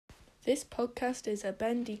This podcast is a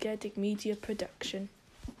Bendigedig Media production.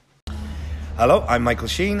 Hello, I'm Michael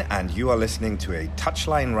Sheen, and you are listening to a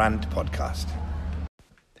Touchline Rant podcast.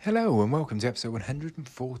 Hello, and welcome to episode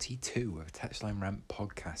 142 of Touchline Rant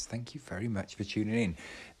podcast. Thank you very much for tuning in.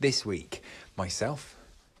 This week, myself,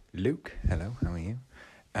 Luke, hello, how are you?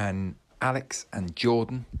 And Alex and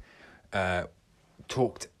Jordan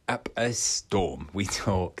talked up a storm. We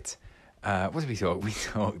talked, what did we talk? We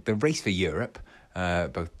talked the race for Europe,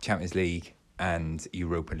 both Champions League and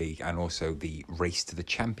Europa League, and also the race to the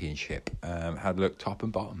Championship. Had a look top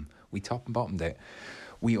and bottom. We top and bottomed it.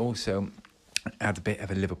 We also had a bit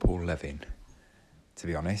of a Liverpool love-in, to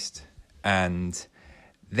be honest. And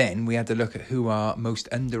then we had to look at who our most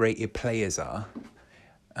underrated players are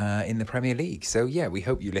in the Premier League. So, yeah, we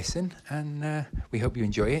hope you listen, and we hope you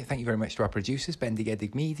enjoy it. Thank you very much to our producers,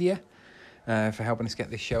 Bendigedig Media, for helping us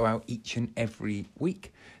get this show out each and every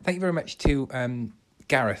week. Thank you very much to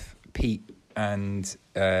Gareth, Pete, and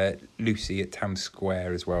Lucy at Town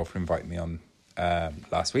Square as well for inviting me on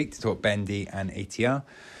last week to talk Bendy and ATR.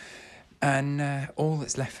 And all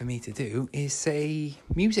that's left for me to do is say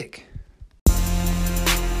music.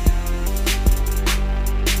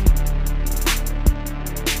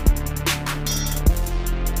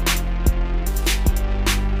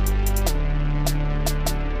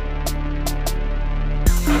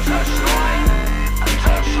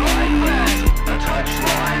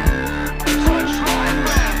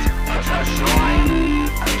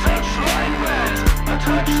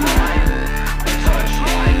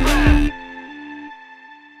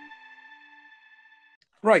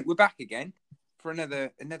 Right, we're back again for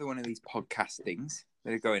another one of these podcastings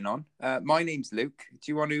that are going on. My name's Luke. Do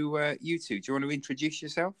you want to, you two, do you want to introduce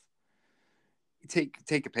yourself? Take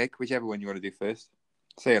a pick, whichever one you want to do first.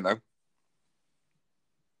 Say hello.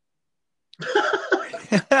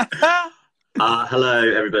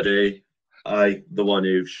 Hello, everybody. The one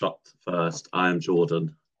who shot first. I am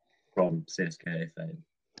Jordan from CSK fame.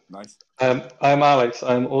 Nice. I'm Alex.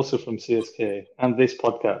 I'm also from CSK and this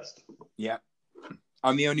podcast. Yeah.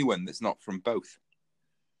 I'm the only one that's not from both.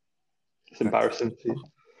 It's embarrassing.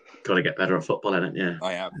 Got to get better at football, haven't you?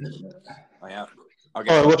 I am. All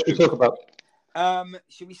right, what should we talk about?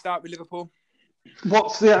 Should we start with Liverpool?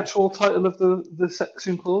 What's the actual title of the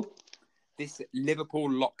section called? This Liverpool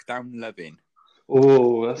lockdown loving.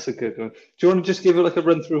 Oh, that's a good one. Do you want to just give it like a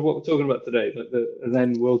run through of what we're talking about today, and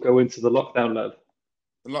then we'll go into the lockdown love?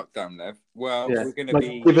 The lockdown love. Well, yeah. We're going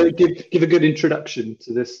to give a good introduction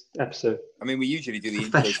to this episode. I mean, we usually do the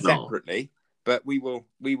intro separately, but we will.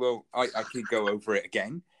 I could go over it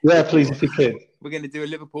again. Yeah, please, if you can. We're going to do a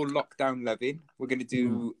Liverpool lockdown loving. We're going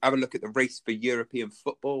to have a look at the race for European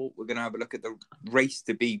football. We're going to have a look at the race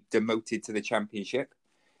to be demoted to the Championship,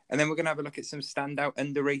 and then we're going to have a look at some standout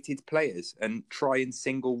underrated players and try and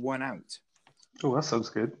single one out. Oh, that sounds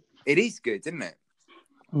good. It is good, isn't it?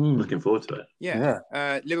 Looking forward to it. Yeah.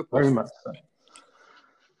 Liverpool. Very much so.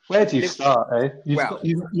 Where do you start, eh? You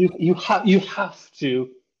have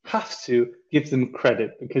to give them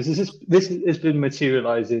credit, because this has been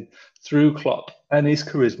materialising through Klopp and his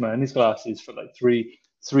charisma and his glasses for like three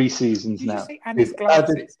seasons now. Did you say and his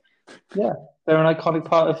glasses? Yeah, they're an iconic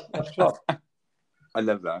part of Klopp. I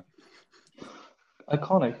love that.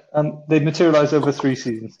 Iconic. They've materialised over 3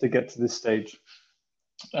 seasons to get to this stage.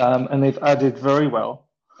 And they've added very well.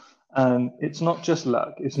 And it's not just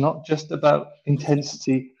luck. It's not just about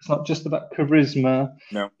intensity. It's not just about charisma.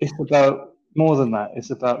 No. It's about more than that.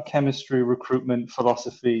 It's about chemistry, recruitment,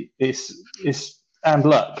 philosophy. And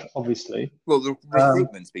luck, obviously. Well, the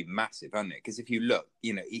recruitment's been massive, hasn't it? Because if you look,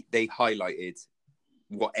 they highlighted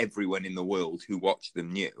what everyone in the world who watched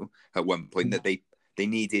them knew at one point, that they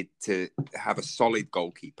needed to have a solid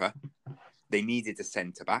goalkeeper. They needed a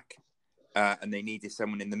centre-back. And they needed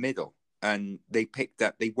someone in the middle. And they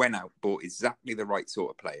went out, bought exactly the right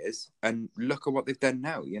sort of players. And look at what they've done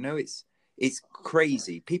now. It's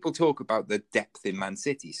crazy. People talk about the depth in Man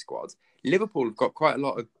City's squad. Liverpool have got quite a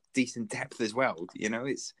lot of decent depth as well. But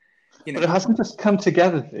it hasn't just come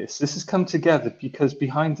together, this has come together because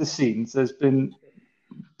behind the scenes, there's been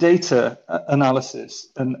data analysis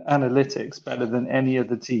and analytics better than any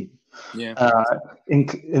other team. Yeah.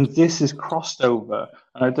 And this is crossed over,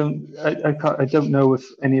 and I don't know if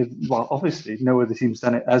obviously no other team's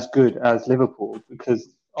done it as good as Liverpool,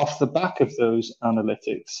 because off the back of those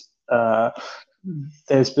analytics,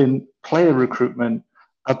 there's been player recruitment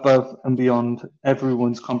above and beyond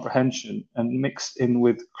everyone's comprehension, and mixed in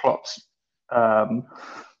with Klopp's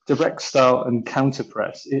direct style and counter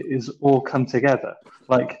press, it is all come together.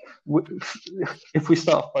 Like, if we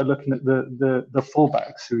start off by looking at the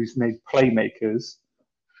fullbacks who he's made playmakers,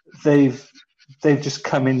 they've they've just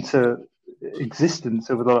come into existence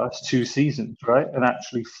over the last 2 seasons, right? And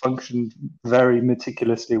actually functioned very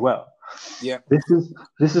meticulously well. Yeah.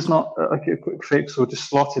 This is not like a quick fix or just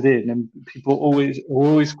slot it in. And people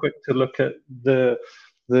always quick to look at the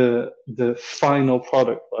final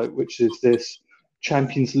product, right? Which is this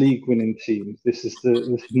Champions League winning team. This is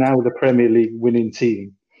now the Premier League winning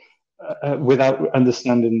team. Without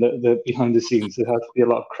understanding the behind the scenes, there has to be a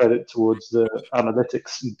lot of credit towards the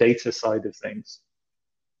analytics and data side of things.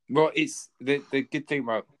 Well, it's the good thing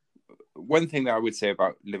about one thing that I would say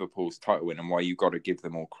about Liverpool's title win and why you got to give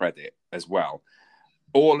them all credit as well.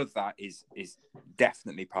 All of that is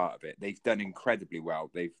definitely part of it. They've done incredibly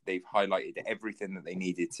well. They've highlighted everything that they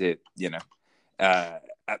needed to,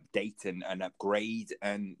 update and upgrade,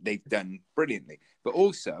 and they've done brilliantly. But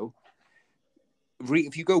also,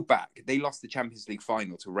 if you go back, they lost the Champions League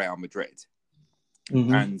final to Real Madrid.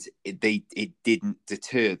 Mm-hmm. And it didn't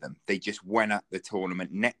deter them. They just went at the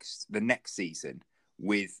tournament the next season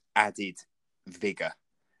with added vigour,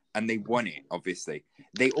 and they won it. Obviously,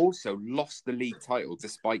 they also lost the league title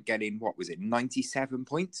despite getting 97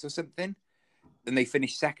 points or something, and they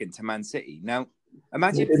finished second to Man City. Now,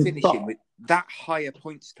 imagine finishing with that higher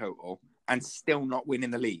points total and still not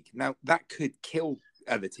winning the league. Now, that could kill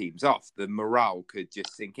other teams off. The morale could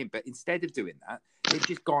just sink in. But instead of doing that, they've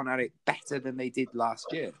just gone at it better than they did last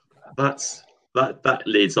year. That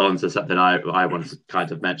leads on to something I wanted to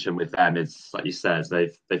kind of mention with them. Is like you said,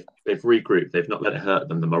 they've regrouped. They've not let it hurt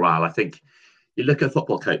them, the morale. I think you look at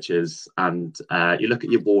football coaches and you look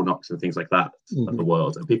at your Warnocks and things like that of the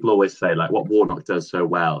world, and people always say like what Warnock does so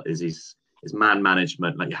well is his man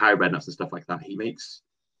management, like your Harry Redknapps and stuff like that. He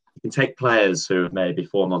can take players who have maybe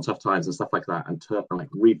fallen on tough times and stuff like that and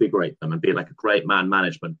revigorate them and be like a great man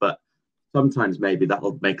management. But sometimes maybe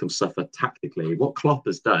that'll make them suffer tactically. What Klopp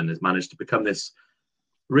has done is managed to become this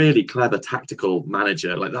really clever tactical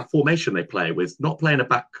manager. Like that formation they play with, not playing a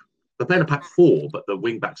back, they're playing a back four, but the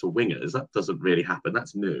wing backs are wingers. That doesn't really happen.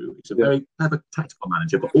 That's new. He's a very clever tactical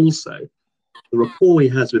manager, but also the rapport he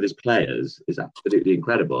has with his players is absolutely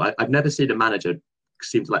incredible. I've never seen a manager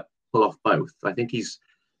seem to pull off both. I think he's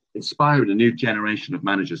inspiring a new generation of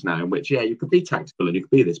managers now in which, you could be tactical and you could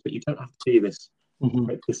be this, but you don't have to be this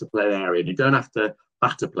disciplinarian. You don't have to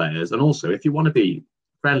batter players. And also, if you want to be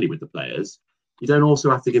friendly with the players, you don't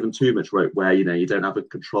also have to give them too much rope where, you don't have a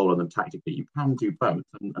control on them tactically. You can do both.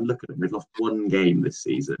 And look at them. They've lost one game this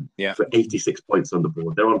season for 86 points on the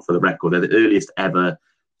board. They're on for the record. They're the earliest ever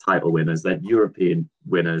title winners. They're European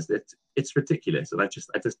winners. It's ridiculous. And I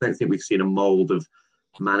just don't think we've seen a mould of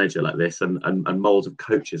manager like this and molds of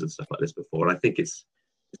coaches and stuff like this before. And I think it's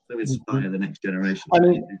to inspire the next generation. I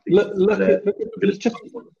mean, look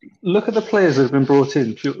at the players that have been brought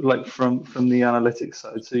in, like from the analytics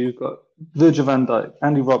side. So you've got Virgil van Dijk,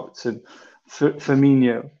 Andy Robertson,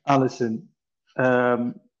 Firmino, Alisson,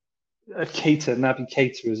 Naby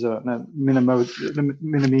Keita as well,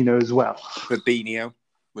 Minamino as well. Fabinho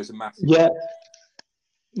was a massive.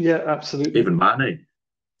 Yeah, absolutely. Even Mane.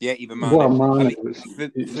 Yeah, even Mane. Well,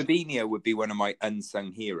 Fabinho would be one of my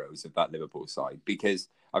unsung heroes of that Liverpool side because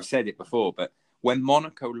I've said it before, but when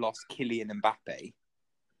Monaco lost Kylian Mbappe,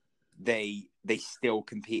 they still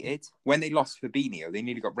competed. When they lost Fabinho, they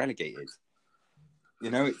nearly got relegated. He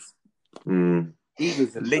was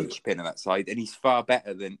the linchpin of that side, and he's far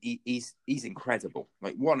better than he's incredible.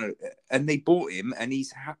 And they bought him, and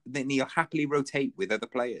he'll happily rotate with other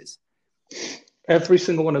players. Every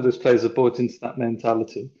single one of those players are bought into that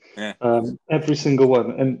mentality. Yeah. Every single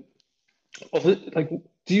one. And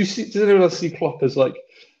do anyone else see Klopp as like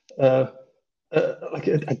a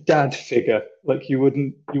dad figure? Like you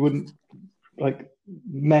wouldn't like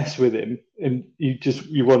mess with him, and you just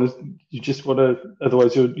want to.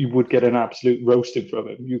 Otherwise, you would get an absolute roasting from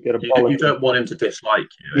him. You get a. You don't want him to dislike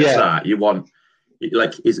you. It's that you want.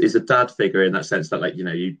 Is a dad figure in that sense that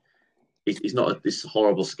He's not this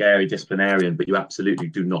horrible, scary disciplinarian, but you absolutely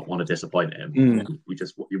do not want to disappoint him. You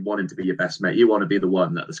want him to be your best mate. You want to be the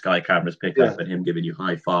one that the Sky cameras pick up and him giving you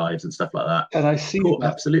high fives and stuff like that. And I see that.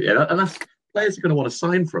 Absolutely, and that's players are going to want to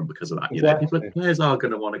sign for him because of that. Exactly. Players are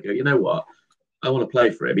going to want to go. You know what? I want to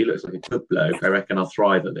play for him. He looks like a good bloke. I reckon I'll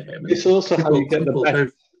thrive under him. It's also how you get the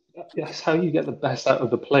best. Yes, how you get the best out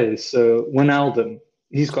of the players. So Wijnaldum,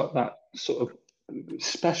 he's got that sort of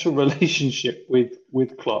special relationship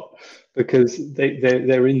with Klopp because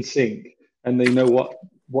they're in sync and they know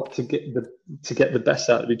what to get the best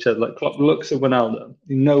out of each other. Like Klopp looks at Wijnaldum,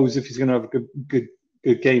 he knows if he's going to have a good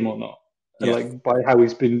game or not. Yeah. Like by how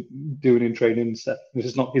he's been doing in training and stuff. This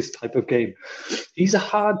is not his type of game. He's a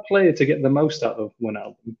hard player to get the most out of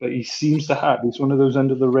Wijnaldum, but he seems to have. He's one of those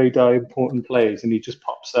under the radar important players, and he just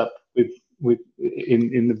pops up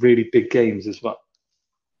in the really big games as well.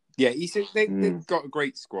 Yeah, they've got a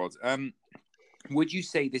great squad. Would you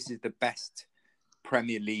say this is the best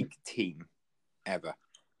Premier League team ever?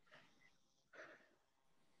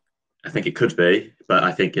 I think it could be, but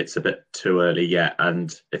I think it's a bit too early yet.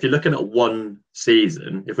 And if you're looking at one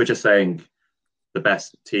season, if we're just saying the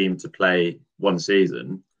best team to play one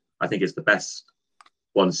season, I think it's the best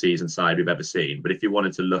one season side we've ever seen. But if you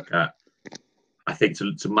wanted to look at, I think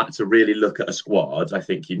to really look at a squad, I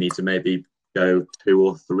think you need to maybe go 2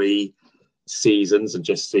 or 3 seasons and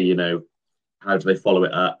just see, how do they follow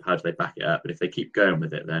it up? How do they back it up? But if they keep going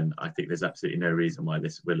with it, then I think there's absolutely no reason why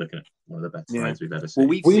we're looking at one of the best sides we've ever seen. Well,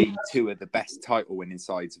 we've seen 2 of the best title-winning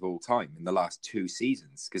sides of all time in the last 2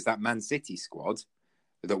 seasons, because that Man City squad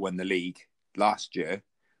that won the league last year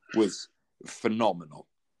was phenomenal.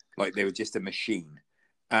 Like, they were just a machine.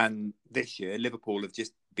 And this year, Liverpool have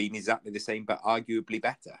just been exactly the same, but arguably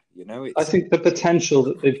better. I think the potential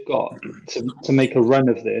that they've got to make a run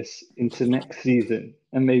of this into next season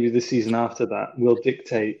and maybe the season after that will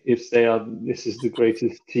dictate if this is the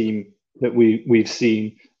greatest team that we've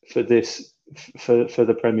seen for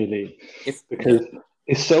the Premier League. Because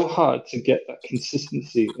it's so hard to get that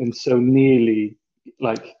consistency and so nearly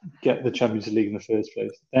get the Champions League in the first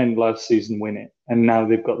place. Then last season win it, and now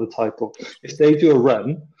they've got the title. If they do a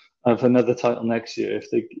run of another title next year,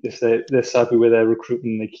 if they're savvy with their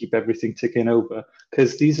recruitment, they keep everything ticking over,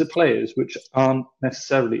 because these are players which aren't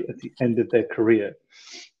necessarily at the end of their career.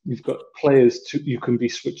 You've got players you can be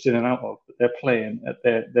switched in and out of, but they're playing at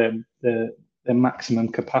their maximum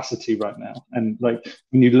capacity right now. And when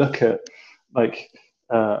you look at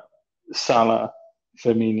Salah,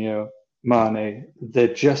 Firmino, Mane,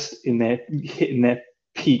 they're just hitting their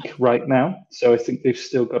peak right now. So I think they've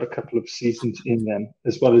still got a couple of seasons in them,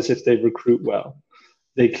 as well as if they recruit well.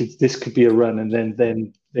 This could be a run, and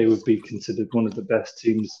then they would be considered one of the best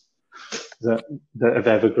teams that have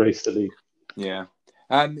ever graced the league. Yeah.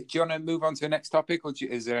 Do you want to move on to the next topic, or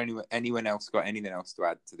is there anyone else got anything else to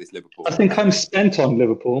add to this Liverpool? I think I'm spent on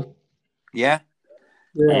Liverpool. Yeah.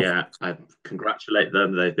 Yeah, I congratulate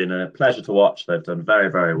them. They've been a pleasure to watch. They've done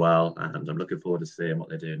very, very well, and I'm looking forward to seeing what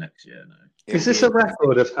they do next year. Is this a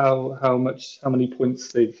record of how many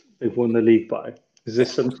points they've won the league by? Is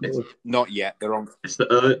this some sort of... Not yet. They're on. It's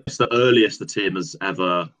the earliest the team has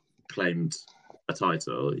ever claimed a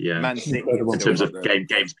title. Yeah, Man City in terms of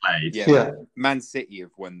games played. Yeah. Man City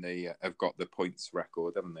have got the points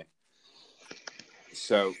record, haven't they?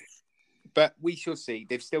 So, but we shall see.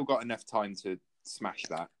 They've still got enough time to smash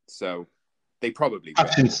that, so they probably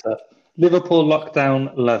will. Stuff. Liverpool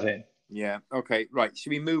lockdown, loving. Yeah. Okay. Right. Should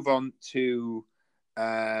we move on to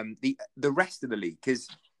the rest of the league? Because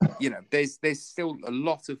there's still a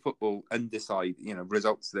lot of football undecided.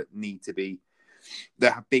 Results that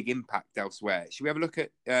have big impact elsewhere. Should we have a look at?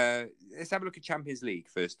 Let's have a look at Champions League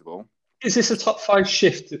first of all. Is this a top 5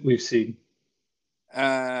 shift that we've seen?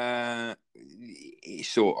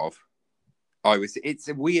 Sort of. It's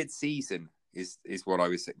a weird season. Is what I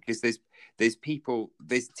was saying, because there's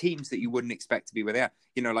teams that you wouldn't expect to be where they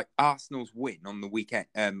are. Like Arsenal's win on the weekend,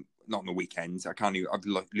 not on the weekends. I'm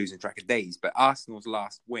losing track of days, but Arsenal's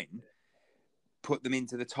last win put them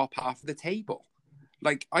into the top half of the table.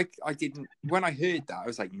 Like I didn't, when I heard that, I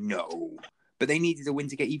was like, no, but they needed a win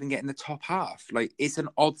to get in the top half. Like, it's an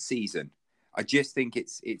odd season. I just think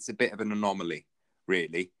it's a bit of an anomaly,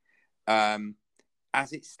 really.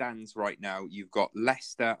 As it stands right now, you've got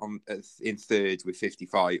Leicester in third with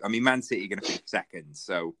 55. I mean, Man City are going to finish second.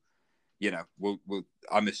 So,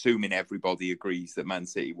 I'm assuming everybody agrees that Man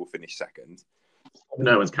City will finish second.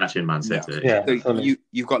 No one's catching Man City. No. Yeah, so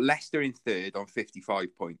you've got Leicester in third on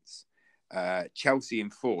 55 points. Chelsea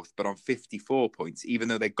in fourth, but on 54 points, even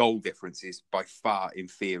though their goal difference is by far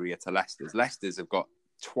inferior to Leicester's. Leicester's have got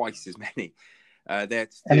twice as many. They're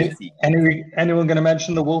 30. Anyone going to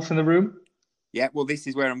mention the wolf in the room? Yeah, well, this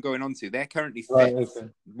is where I'm going on to. They're currently fifth. Right, okay.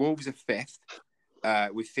 Wolves are fifth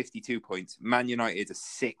with 52 points. Man United are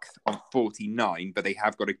sixth on 49, but they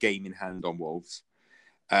have got a game in hand on Wolves.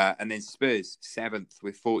 And then Spurs, seventh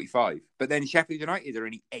with 45. But then Sheffield United are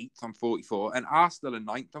only eighth on 44, and Arsenal are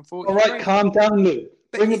ninth on 43. All right, calm down, Luke.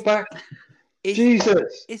 Bring it back.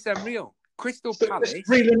 Jesus. It's unreal. Crystal Palace. Just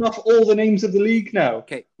reeling off all the names of the league now.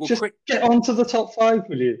 Okay, well, just get on to the top 5,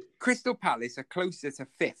 will you? Crystal Palace are closer to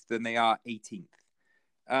fifth than they are 18th.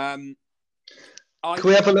 Can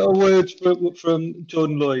we have a little word from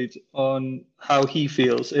Jordan Lloyd on how he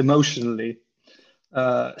feels emotionally,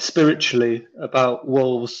 spiritually, about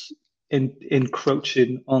Wolves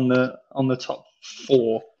encroaching on the top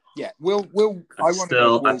 4? Yeah, I want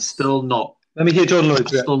I'm still not Let me hear John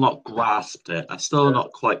Lloyd's. I've still not grasped it. I've still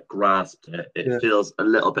not quite grasped it. It feels a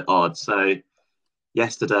little bit odd. So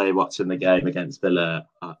yesterday, watching the game against Villa,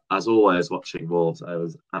 as always, watching Wolves, I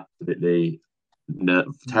was absolutely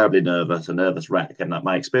terribly nervous, a nervous wreck. And that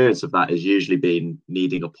my experience of that has usually been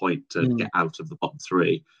needing a point to get out of the bottom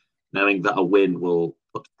three. Knowing that a win will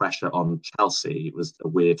put pressure on Chelsea was a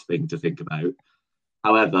weird thing to think about.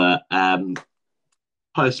 However,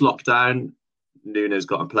 post-lockdown, Nuno's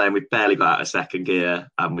got him playing. We've barely got out of second gear,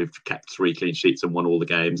 and we've kept 3 clean sheets and won all the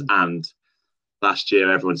games. And last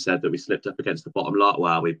year, everyone said that we slipped up against the bottom lot.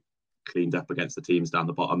 Well, we cleaned up against the teams down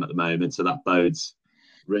the bottom at the moment, so that bodes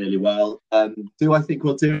really well. Do I think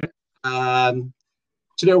we'll do it?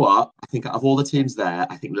 Do you know what? I think out of all the teams there,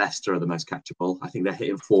 I think Leicester are the most catchable. I think they're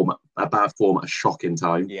hitting bad form at a shocking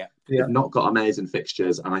time. They've not got amazing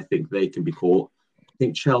fixtures, and I think they can be caught. I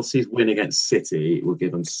think Chelsea's win against City will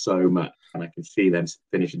give them so much, and I can see them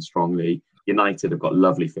finishing strongly. United have got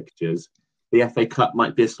lovely fixtures. The FA Cup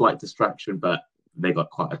might be a slight distraction, but they got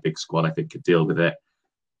quite a big squad. I think could deal with it.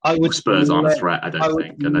 Spurs aren't a threat, I don't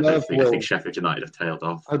think, and I think Sheffield United have tailed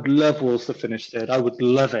off. I'd love Wolves to finish third. I would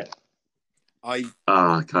love it. I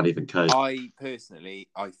can't even cope. I personally,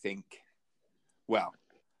 I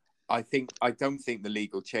don't think the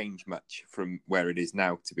league will change much from where it is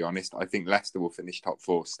now. To be honest, I think Leicester will finish top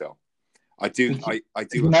 4 still. I do.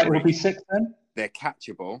 United will be 6th then. They're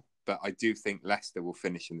catchable, but I do think Leicester will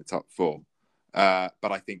finish in the top 4.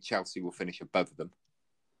 But I think Chelsea will finish above them.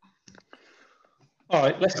 All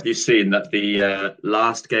right. Have you seen that the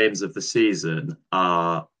last games of the season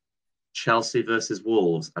are Chelsea versus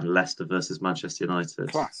Wolves and Leicester versus Manchester United?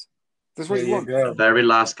 Class. That's what you want. The very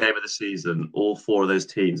last game of the season, all 4 of those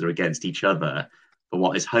teams are against each other for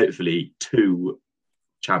what is hopefully 2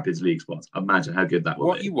 Champions League spots. Imagine how good that will be.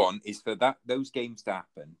 What you want is for those games to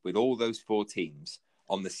happen with all those 4 teams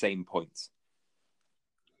on the same points.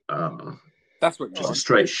 That's what you just want. A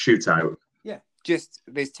straight shootout. Yeah. Just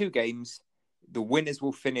there's 2 games. The winners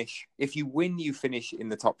will finish. If you win, you finish in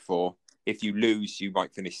the top 4. If you lose, you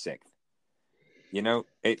might finish 6th. You know,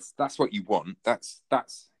 that's what you want. That's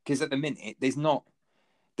because at the minute there's not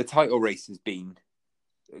the title race has been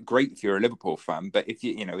great if you're a Liverpool fan, but if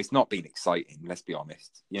it's not been exciting. Let's be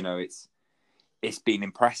honest. You know, it's been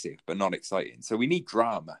impressive but not exciting. So we need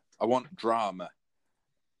drama. I want drama.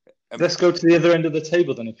 Let's go to the other end of the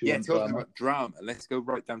table then. If you want talking about drama, let's go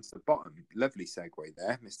right down to the bottom. Lovely segue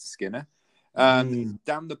there, Mr. Skinner. Down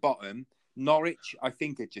the bottom, Norwich, I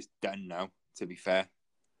think are just done now. To be fair.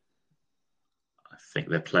 I think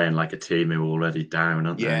they're playing like a team who are already down,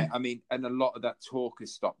 aren't they? Yeah, I mean, and a lot of that talk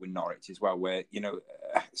has stopped with Norwich as well, where,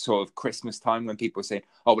 sort of Christmas time when people are saying,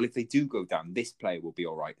 oh, well, if they do go down, this player will be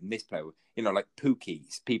all right, and this player will, like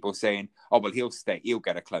Pookie's, people saying, oh, well, he'll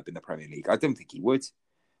get a club in the Premier League. I don't think he would.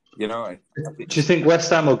 Do you think West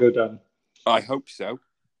Ham will go down? I hope so.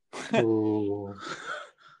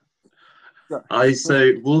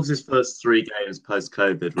 So Wolves' first 3 games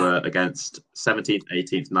post-COVID were against 17th,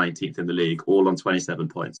 18th, 19th in the league, all on 27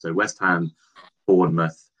 points. So West Ham,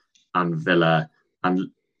 Bournemouth, and Villa.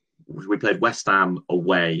 And we played West Ham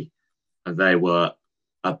away, and they were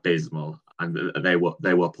abysmal, and they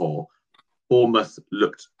were poor. Bournemouth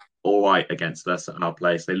looked all right against us at our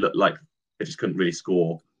place. They looked like they just couldn't really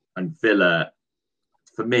score. And Villa,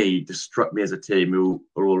 for me, just struck me as a team who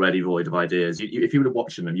are already void of ideas. If you were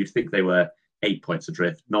watching them, you'd think they were 8 points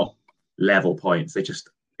adrift, not level points. They just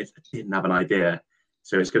didn't have an idea.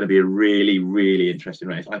 So it's going to be a really, really interesting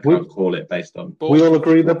race. I can't call it based on... We all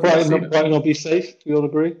agree that Brighton will be safe? We all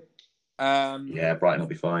agree? Yeah, Brighton will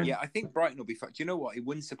be fine. Yeah, I think Brighton will be fine. Do you know what? It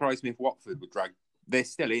wouldn't surprise me if Watford would drag... They're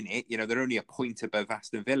still in it. They're only a point above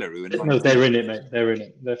Aston Villa. No, they're in it, mate. They're in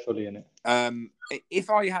it. They're fully in it.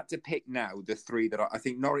 If I had to pick now the 3 that I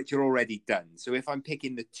think Norwich are already done. So if I'm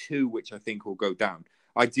picking the 2 which I think will go down,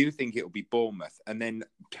 I do think it will be Bournemouth. And then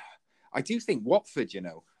I do think Watford,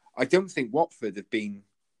 I don't think Watford have been...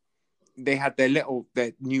 They had their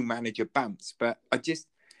new manager bounce. But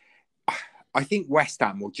I think West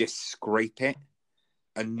Ham will just scrape it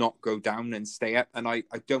and not go down and stay up. And I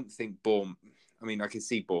don't think Bournemouth... I mean, I can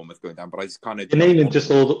see Bournemouth going down, but I just kind of... You're naming just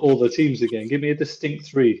all the teams again. Give me a distinct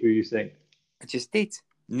 3 who you think. I just did.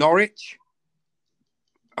 Norwich.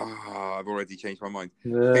 I've already changed my mind.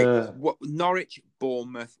 Okay. Norwich,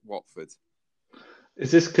 Bournemouth, Watford. Is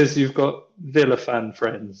this because you've got Villa fan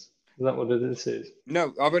friends? Is that what this is?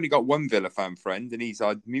 No, I've only got one Villa fan friend, and he's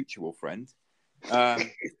our mutual friend.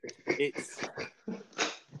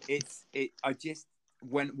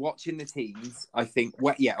 When watching the teams, I think,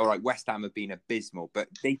 all right, West Ham have been abysmal, but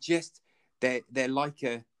they just they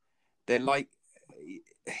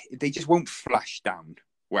just won't flash down.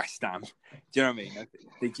 West Ham. Do you know what I mean?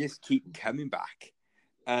 They just keep coming back,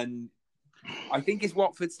 and I think it's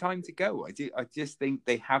Watford's time to go. I just think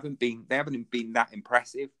they haven't been that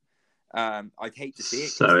impressive. I'd hate to see it.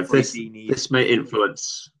 So if this may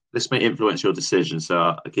influence your decision. So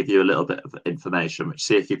I'll give you a little bit of information,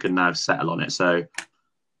 see if you can now settle on it. So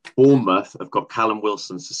Bournemouth have got Callum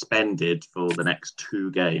Wilson suspended for the next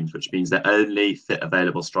 2 games, which means their only fit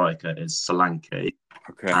available striker is Solanke.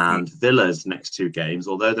 Okay. And Villa's next 2 games,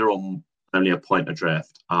 although they're on only a point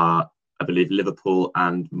adrift, are, I believe, Liverpool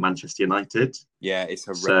and Manchester United. Yeah, it's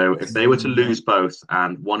horrendous. So if they were to lose both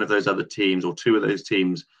and one of those other teams or 2 of those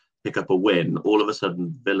teams pick up a win, all of a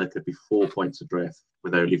sudden Villa could be 4 points adrift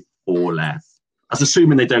with only 4 left. That's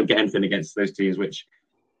assuming they don't get anything against those teams, which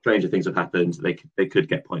stranger things have happened. They could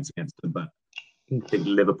get points against them, but I think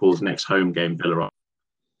Liverpool's next home game, Villa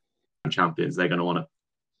are champions. They're going to want to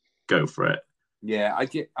go for it. Yeah, I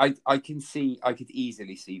could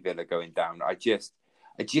easily see Villa going down. I just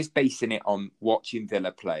basing it on watching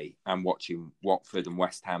Villa play and watching Watford and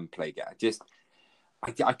West Ham play.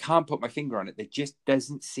 I can't put my finger on it. There just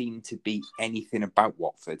doesn't seem to be anything about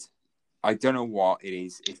Watford. I don't know what it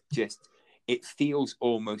is. It feels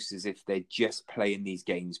almost as if they're just playing these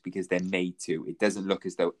games because they're made to. It doesn't look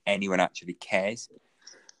as though anyone actually cares.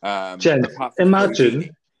 Jen,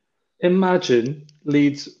 imagine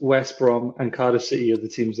Leeds, West Brom, and Cardiff City are the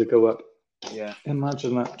teams that go up. Yeah.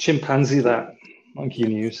 Imagine that. Chimpanzee that. Monkey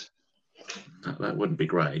news. That wouldn't be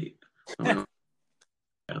great. It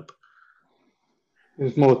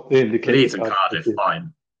was more the indicator. Leeds and Cardiff,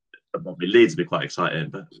 fine. Leeds would be quite exciting,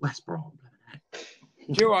 but West Brom. Do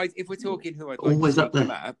you know what, if we're talking who I'd like Always to see up there.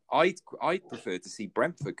 come up, I'd prefer to see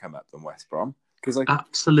Brentford come up than West Brom.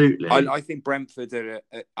 Absolutely. I think Brentford are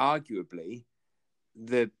arguably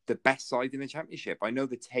the best side in the Championship. I know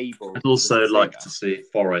the table. I'd also like to see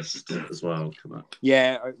Forest as well come up.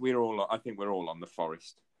 Yeah, I think we're all on the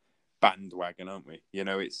Forest bandwagon, aren't we? You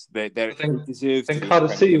know, they deserve. I think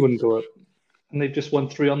Cardiff City wouldn't go up, and they've just won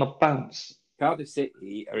 3 on the bounce. Cardiff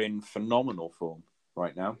City are in phenomenal form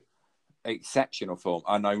right now, exceptional form,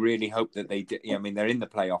 and I really hope that they do. I mean, they're in the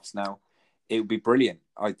playoffs now. It would be brilliant.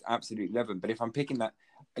 I absolutely love them. But if I'm picking that,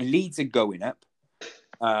 Leeds are going up.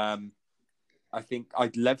 I think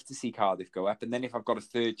I'd love to see Cardiff go up, and then if I've got a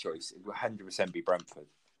third choice, it would 100% be Brentford.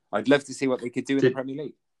 I'd love to see what they could do in the Premier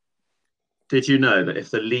League. Did you know that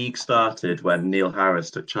if the league started when Neil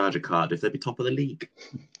Harris took charge of Cardiff, they'd be top of the league?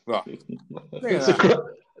 Well,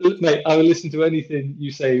 mate, I will listen to anything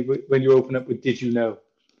you say when you open up with "Did you know?"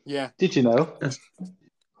 Yeah. Did you know?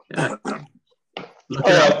 Yeah. All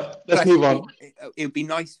right, let's move on. It would be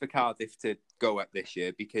nice for Cardiff to go up this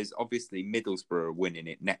year because obviously Middlesbrough are winning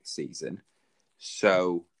it next season.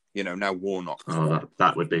 So, now Warnock. Oh,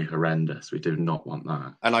 that would be horrendous. We do not want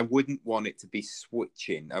that. And I wouldn't want it to be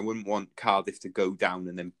switching. I wouldn't want Cardiff to go down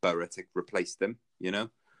and then Borough to replace them, So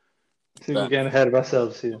we're getting ahead of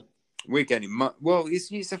ourselves here. We're getting...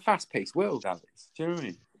 it's a fast-paced world, Alex. Do you know what I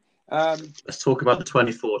mean? Let's talk about the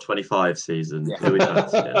 24-25 season. Yeah. Who we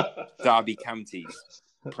fancy? Derby County's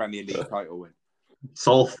Premier League title win.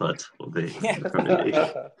 Salford will be the Premier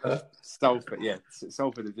League. Salford, yeah.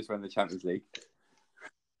 Salford have just won the Champions League.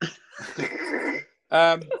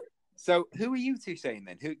 So who are you two saying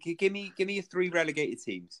then? Give me your 3 relegated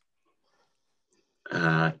teams.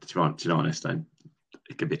 To be honest,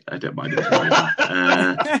 it could be. I don't mind.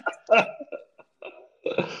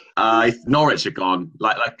 Norwich are gone.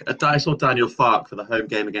 I saw Daniel Farke for the home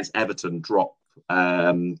game against Everton drop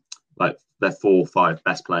their 4 or 5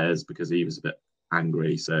 best players because he was a bit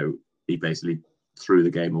angry. So he basically threw the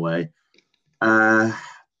game away. Oh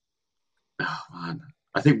man,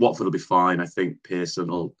 I think Watford will be fine. I think Pearson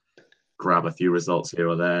will grab a few results here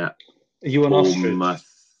or there. Are you an ostrich?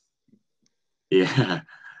 Yeah.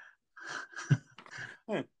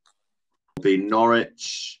 Be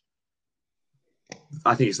Norwich.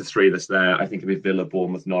 I think it's the 3 that's there. I think it'll be Villa,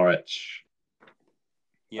 Bournemouth, Norwich.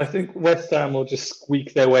 Yeah. I think West Ham will just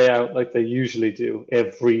squeak their way out like they usually do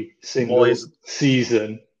every single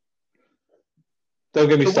season. Don't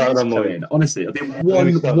get me started on Moyes. Honestly, I think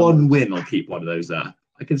one win will keep one of those there.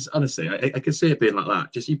 I can see it being like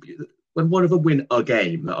that. Just when one of them win a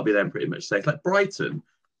game, that'll be them pretty much safe. Like Brighton,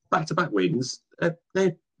 back-to-back wins.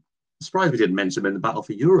 They're surprised we didn't mention them in the battle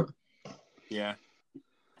for Europe. Yeah.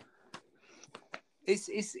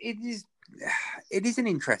 It is an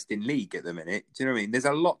interesting league at the minute. Do you know what I mean? There's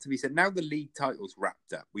a lot to be said. Now the league title's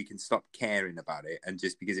wrapped up, we can stop caring about it and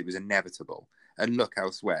just because it was inevitable and look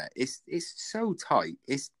elsewhere. It's so tight.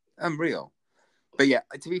 It's unreal. But yeah,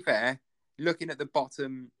 to be fair, looking at the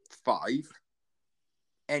bottom 5,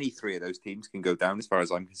 any three of those teams can go down as far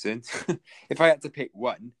as I'm concerned. If I had to pick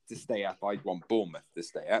one to stay up, I'd want Bournemouth to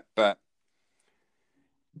stay up. But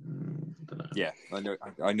yeah,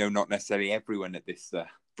 I know not necessarily everyone at this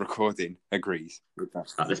recording agrees with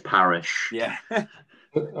that. At this parish. Yeah.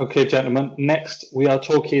 Okay, gentlemen. Next, we are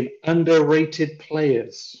talking underrated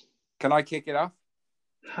players. Can I kick it off?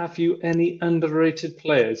 Have you any underrated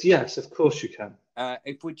players? Yes, of course you can.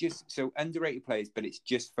 If we're so underrated players, but it's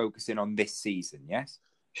just focusing on this season, yes?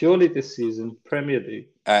 Purely this season, Premier League.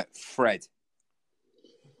 Fred.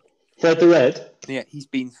 Fred the Red? Yeah, he's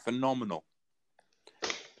been phenomenal.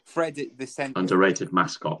 Fred, the centre. Underrated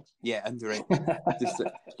mascot. Yeah, underrated. Just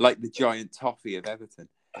like the giant toffee of Everton.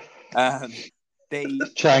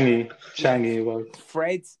 Changy. Well,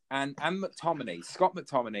 Fred and McTominay. Scott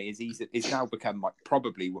McTominay is now become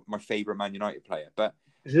probably my favourite Man United player. But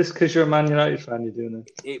is this because you're a Man United fan? You're doing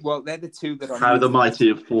it? Well, they're the two that I. How the mighty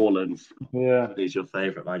have fallen. Yeah, He's your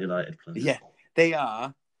favourite Man United player. Yeah, they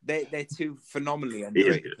are. They're two phenomenally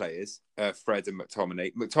underrated players. Fred and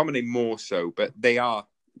McTominay. McTominay more so, but they have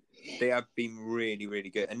been really, really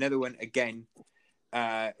good. Another one again.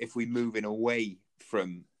 If we moving away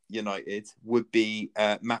from United, would be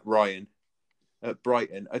Matt Ryan at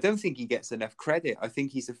Brighton. I don't think he gets enough credit. I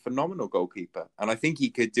think he's a phenomenal goalkeeper, and I think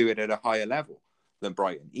he could do it at a higher level than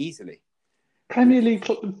Brighton easily. Premier League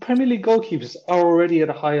goalkeepers are already at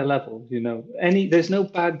a higher level. There's no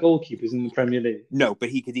bad goalkeepers in the Premier League. No, but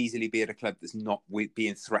he could easily be at a club that's not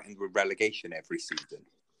being threatened with relegation every season.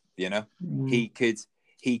 He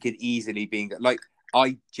could easily be like.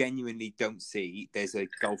 I genuinely don't see there's a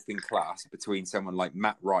gulfing class between someone like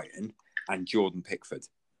Matt Ryan and Jordan Pickford.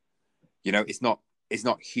 It's not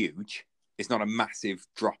huge. It's not a massive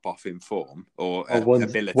drop off in form or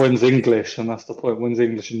ability. One's English, and that's the point. One's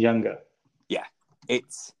English and younger. Yeah, I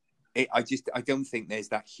don't think there's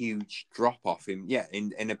that huge drop off in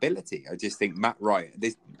ability. I just think Matt Ryan.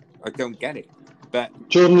 I don't get it. But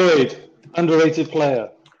Jordan Lloyd, underrated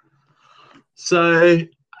player. So.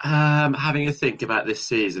 Having a think about this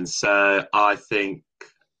season, so I think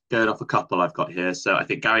going off a couple I've got here. So I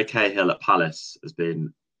think Gary Cahill at Palace has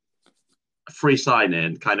been a free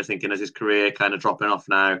signing, kind of thinking as his career kind of dropping off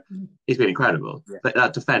now. He's been incredible. Yeah. But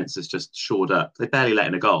that defence has just shored up. They barely let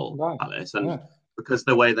in a goal, right. Palace, and because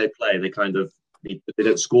the way they play, they they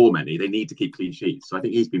don't score many. They need to keep clean sheets. So I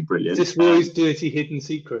think he's been brilliant. Is this Roy's dirty hidden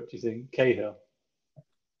secret? Do you think Cahill?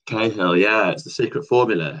 Cahill, yeah, it's the secret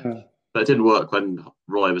formula. Yeah. But it didn't work when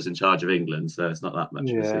Roy was in charge of England, so it's not that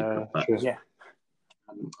much of a secret. But,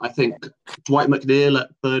 I think Dwight McNeil at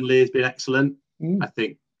Burnley has been excellent. I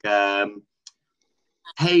think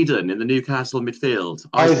Hayden in the Newcastle midfield.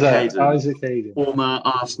 Isaac Hayden. Former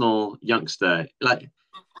Arsenal youngster.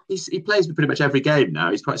 He plays pretty much every game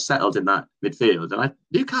now. He's quite settled in that midfield. And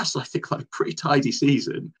Newcastle, I think, a pretty tidy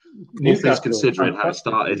season. All things considering how it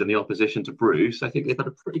started and the opposition to Bruce, I think they've had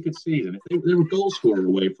a pretty good season. I think they were a goal scorer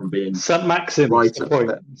away from being St. Maxim. Right at the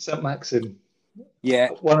point. St. Maxim. Yeah,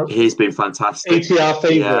 he's been fantastic. ATR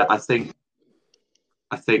favourite. Yeah,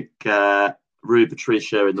 I think Rui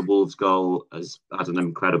Patricio in the Wolves goal has had an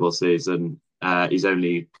incredible season. He's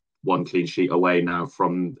only one clean sheet away now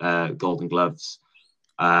from Golden Gloves.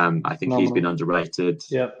 I think he's been underrated.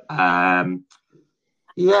 Yeah.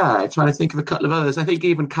 Trying to think of a couple of others. I think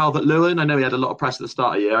even Calvert-Lewin, I know he had a lot of press at the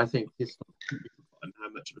start of the year. I think he's not how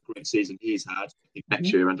much of a great season he's had. I think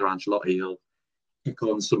next year under Ancelotti, he'll kick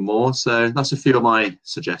on some more. So that's a few of my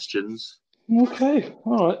suggestions. Okay.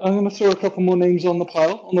 All right. I'm going to throw a couple more names on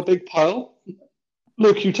the big pile.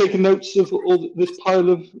 Look, you taking notes of all this pile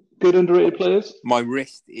of good underrated players? My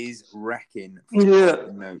wrist is wrecking. Yeah.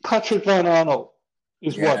 Patrick Van Arnold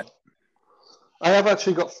is one. I have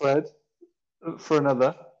actually got Fred for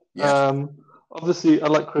another. Yeah. Obviously, I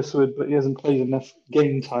like Chris Wood, but he hasn't played enough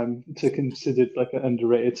game time to consider like an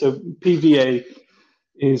underrated. So PVA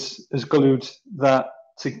has glued that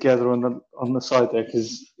together on the side there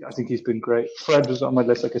because I think he's been great. Fred was on my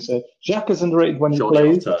list, like I said. Jack is underrated when he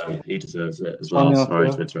plays. He deserves it as well.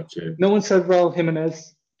 Sorry to interrupt you. No one said Raul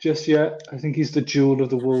Jimenez just yet. I think he's the jewel of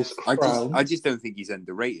the Wolves crown. I just don't think he's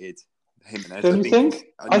underrated. Jimenez. Don't you think?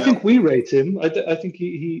 I think we rate him. I think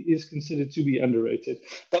he is considered to be underrated.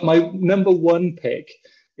 But my number one pick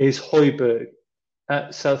is Højbjerg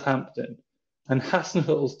at Southampton. And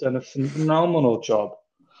Hasenhüttl's done a phenomenal job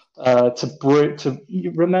to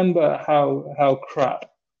remember how crap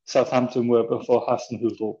Southampton were before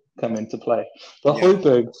Hasenhüttl come into play. But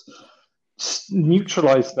Højbjerg's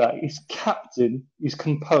neutralised that. He's captain, he's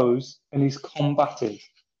composed, and he's combative.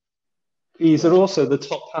 He's also the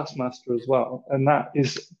top pass master as well, and that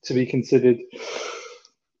is to be considered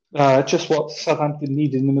Just what Southampton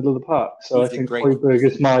need in the middle of the park. So He's I a think great.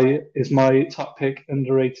 Højbjerg is my top pick,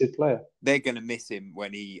 underrated player. They're going to miss him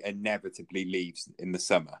when he inevitably leaves in the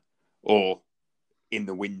summer or in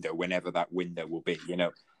the window, whenever that window will be. You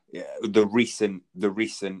know, the recent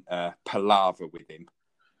palaver with him,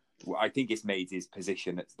 I think it's made his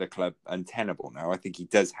position at the club untenable now. I think he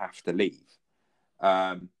does have to leave.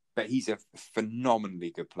 But he's a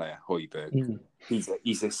phenomenally good player, Højbjerg. Mm.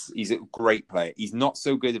 He's a great player. He's not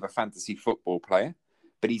so good of a fantasy football player,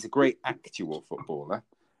 but he's a great actual footballer.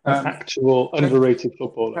 An actual underrated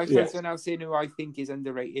footballer. Can I throw someone else in who I think is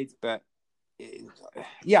underrated? But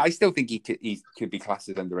yeah, I still think he could be classed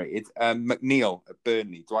as underrated. McNeil at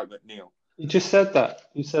Burnley, Dwight McNeil. You just said that.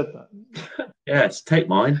 You said that. Yes, take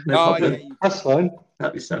mine. No problem. Yeah, That's fine.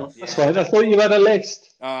 Help yourself. That's fine. I thought you had a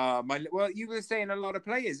list. Well, you were saying a lot of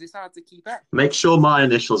players. It's hard to keep up. Make sure my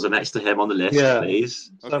initials are next to him on the list,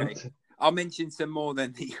 please. Okay. I'll mention some more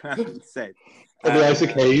than you haven't said. Probably Isaac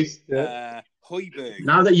Hayes. Yeah. Højbjerg.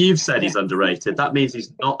 Now that you've said he's underrated, that means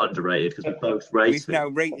he's not underrated because we both rated We've now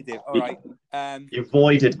rated him. All right. You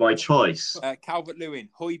voided my choice. Calvert-Lewin,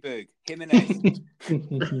 Højbjerg, Jimenez.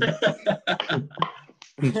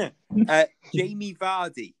 Jamie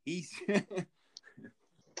Vardy. He's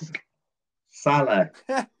Salah.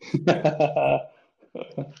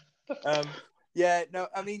 Yeah, no,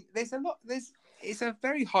 I mean, there's a lot. It's a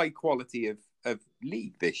very high quality of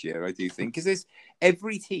league this year, I do think, because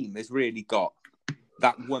every team has really got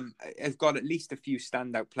that one. Has got at least a few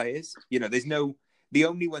standout players. You know, the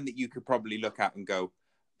only one that you could probably look at and go,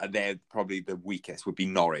 they're probably the weakest would be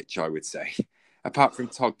Norwich, I would say. Apart from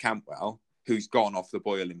Todd Cantwell, who's gone off the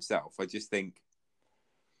boil himself, I just think,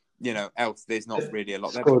 you know, else there's not really a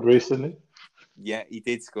lot. Scored recently. Yeah, he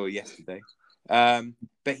did score yesterday.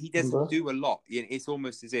 But he doesn't do a lot. It's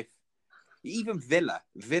almost as if even Villa,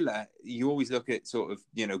 you always look at sort of,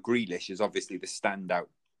 you know, Grealish is obviously the standout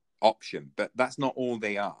option, but that's not all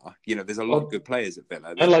they are. You know, there's a lot of good players at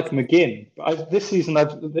Villa. I like McGinn. But this season,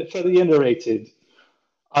 for the underrated,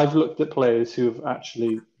 I've looked at players who have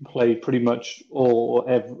actually played pretty much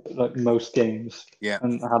most games,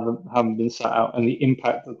 and haven't been sat out, and the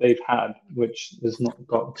impact that they've had, which has not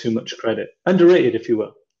got too much credit. Underrated, if you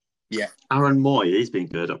will. Yeah, Aaron Moy, he's been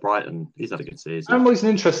good at Brighton. He's had a good season. Aaron Moy's an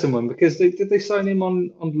interesting one because did they sign him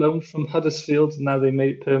on loan from Huddersfield, and now they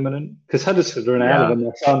made it permanent? Because Huddersfield are in a hell of a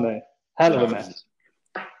mess, aren't they? Hell of a mess.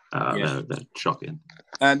 No, they're shocking.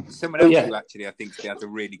 Someone else who actually I think had a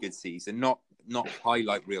really good season, not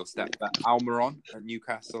highlight real stats, but Almiron at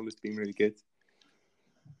Newcastle has been really good.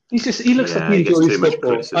 He looks like he enjoys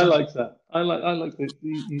football. I like that. I like that.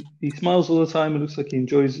 He smiles all the time. It looks like he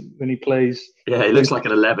enjoys when he plays. Yeah, he looks like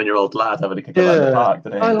an 11-year-old lad having a kick around the park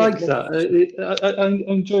today. I like that. I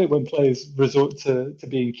enjoy it when players resort to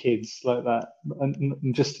being kids like that,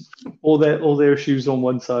 and just all their shoes on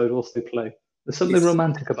one side whilst they play. There's something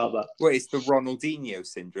romantic about that. Well, it's the Ronaldinho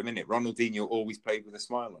syndrome, isn't it? Ronaldinho always played with a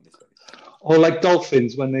smile on his face. Or like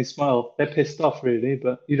dolphins when they smile. They're pissed off, really,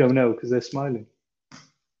 but you don't know because they're smiling.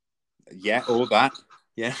 Yeah, or that.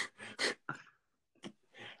 Yeah.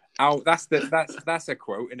 That's a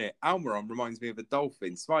quote, isn't it? Almiron reminds me of a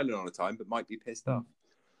dolphin, smiling all the time, but might be pissed off.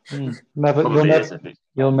 You'll never know.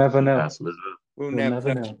 We'll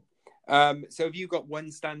never know. So have you got one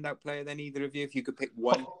standout player then, either of you? If you could pick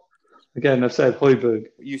one. Again, I've said Højbjerg.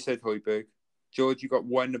 You said Højbjerg. George, you got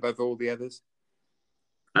one above all the others?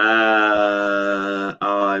 I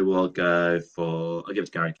will go for... I'll give it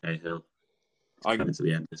to Gary Cahill. I'm coming to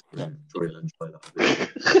the end. I'm sure you'll enjoy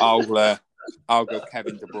that. I'll go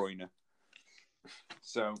Kevin De Bruyne.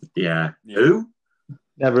 So yeah. Who?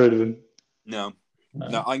 Never heard of him. No,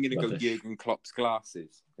 I'm going to go Jurgen Klopp's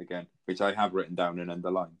glasses again, which I have written down and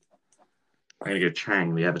underlined. I'm going to go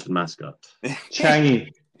Chang, the Everton mascot.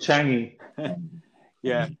 Changy.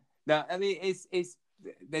 Yeah. No, I mean it's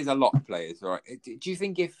there's a lot of players, right? Do you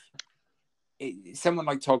think if someone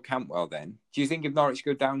like Todd Cantwell, then do you think if Norwich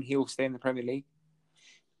go down, he'll stay in the Premier League?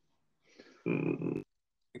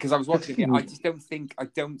 Because I was watching it, I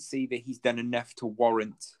don't see that he's done enough to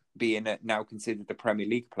warrant being now considered a Premier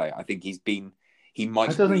League player. I think he might.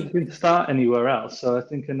 I don't think he can start anywhere else. So I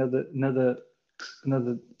think another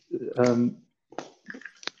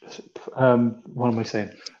what am I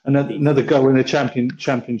saying? Another go in the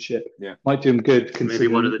championship might do him good.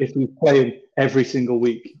 Considering if he's playing every single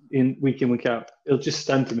week in, week out, it'll just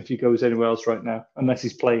stunt him if he goes anywhere else right now. Unless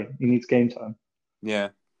he's playing, he needs game time. Yeah,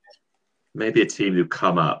 maybe a team who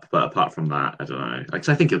come up, but apart from that, I don't know. Because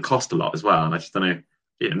I think it'll cost a lot as well, and I just don't know.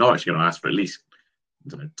 Norwich are going to ask for at least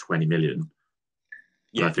 20 million.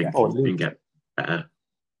 Yeah, I think you can get better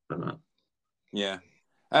than that. Yeah.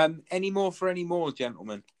 Any more,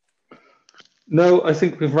 gentlemen? No, I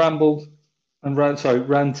think we've rambled and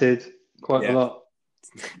ranted quite a lot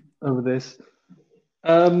over this.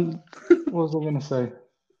 What was I going to say?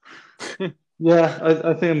 Yeah,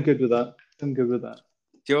 I think I'm good with that.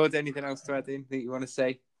 George, anything else to add in that you want to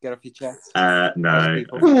say? Get off your chest. No,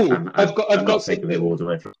 Ooh, I'm I've got not taking the something. award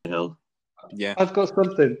away from the hill. Yeah, I've got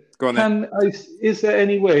something. go on then. Is there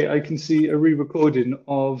any way I can see a re-recording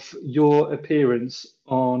of your appearance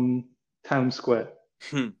on Town Square?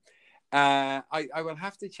 I will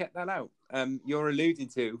have to check that out. You're alluding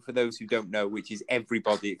to, for those who don't know, which is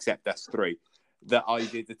everybody except us three, that I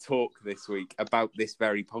did a talk this week about this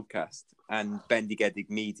very podcast, and Bendigedig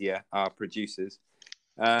Media are producers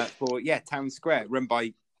for Town Square, run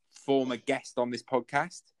by former guest on this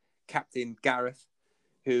podcast, Captain Gareth,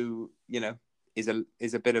 who is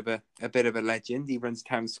a bit of a legend. He runs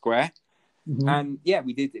Town Square, and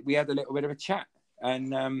we had a little bit of a chat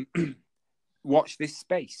and watch this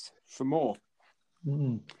space for more.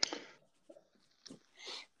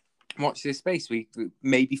 Watch this space. We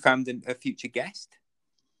maybe found a future guest.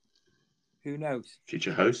 Who knows?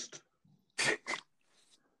 Future host.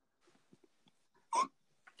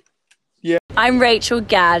 Yeah. I'm Rachel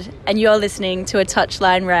Gadd, and you're listening to a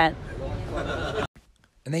Touchline Rant.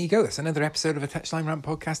 And there you go. That's another episode of a Touchline Rant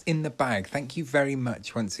podcast in the bag. Thank you very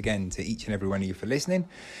much once again to each and every one of you for listening.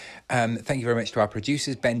 Thank you very much to our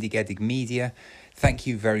producers, Bendigedig Media. Thank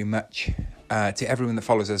you very much to everyone that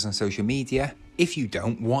follows us on social media. If you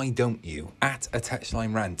don't, why don't you? At a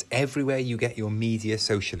Touchline Rant, everywhere you get your media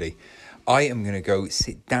socially. I am going to go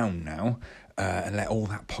sit down now and let all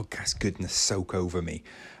that podcast goodness soak over me.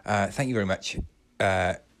 Thank you very much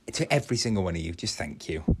to every single one of you. Just thank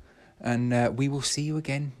you. And we will see you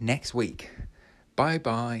again next week.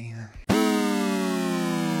 Bye-bye.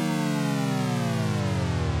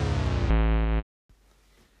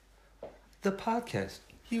 The podcast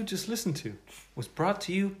you just listened to was brought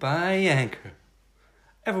to you by Anchor.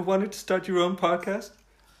 Ever wanted to start your own podcast?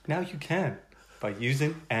 Now you can by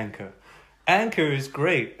using Anchor. Anchor is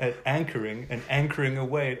great at anchoring and anchoring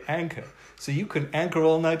away at Anchor. So you can anchor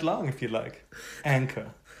all night long if you like.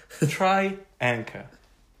 Anchor. Try Anchor.